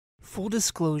Full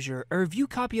disclosure, a review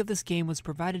copy of this game was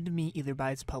provided to me either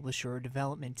by its publisher or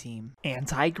development team.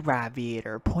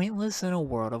 Antigraviator, pointless in a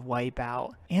world of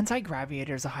Wipeout.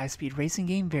 Antigraviator is a high-speed racing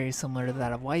game very similar to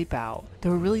that of Wipeout,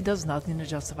 though it really does nothing to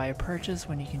justify a purchase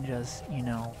when you can just,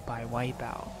 buy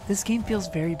Wipeout. This game feels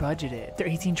very budgeted. There are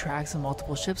 18 tracks and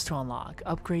multiple ships to unlock,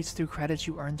 upgrades through credits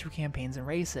you earn through campaigns and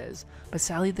races, but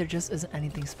sadly there just isn't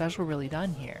anything special really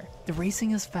done here. The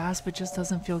racing is fast but just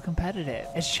doesn't feel competitive.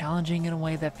 It's challenging in a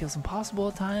way that feels impossible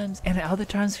at times, and at other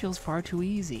times feels far too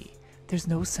easy. There's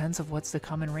no sense of what's to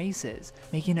come in races,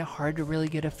 making it hard to really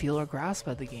get a feel or grasp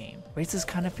of the game. Races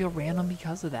kind of feel random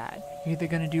because of that. You're either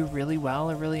going to do really well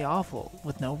or really awful,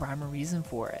 with no rhyme or reason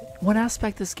for it. One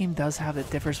aspect this game does have that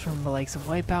differs from the likes of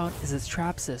Wipeout is its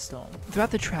trap system.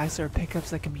 Throughout the tracks there are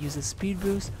pickups that can be used as speed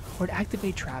boosts or to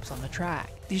activate traps on the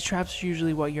track. These traps are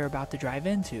usually what you're about to drive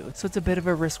into, so it's a bit of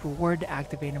a risk reward to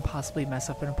activate and possibly mess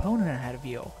up an opponent ahead of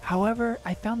you. However,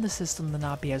 I found the system to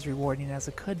not be as rewarding as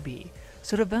it could be,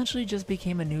 so it eventually just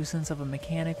became a nuisance of a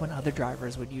mechanic when other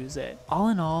drivers would use it. All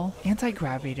in all,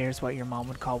 Antigraviator is what your mom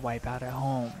would call Wipeout at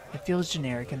home. It feels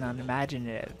generic and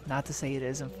unimaginative. Not to say it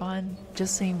isn't fun,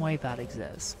 just saying Wipeout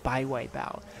exists. Buy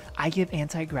Wipeout. I give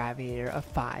Antigraviator a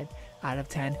 5 out of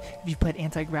 10. If you played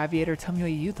Antigraviator, tell me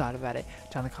what you thought about it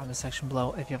down in the comment section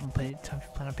below. If you haven't played it,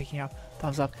 plan on picking it up,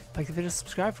 thumbs up, like the video,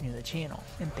 subscribe if you're new to the channel,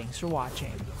 and thanks for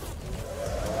watching.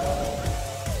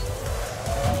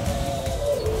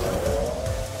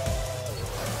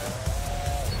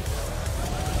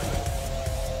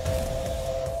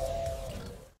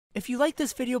 If you like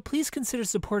this video, please consider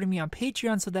supporting me on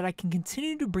Patreon so that I can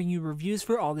continue to bring you reviews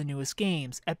for all the newest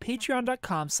games at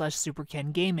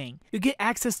patreon.com/superkengaming. You'll get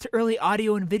access to early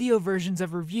audio and video versions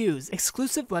of reviews,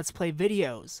 exclusive Let's Play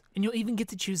videos, and you'll even get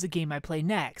to choose the game I play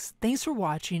next. Thanks for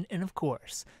watching, and of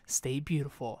course, stay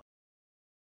beautiful.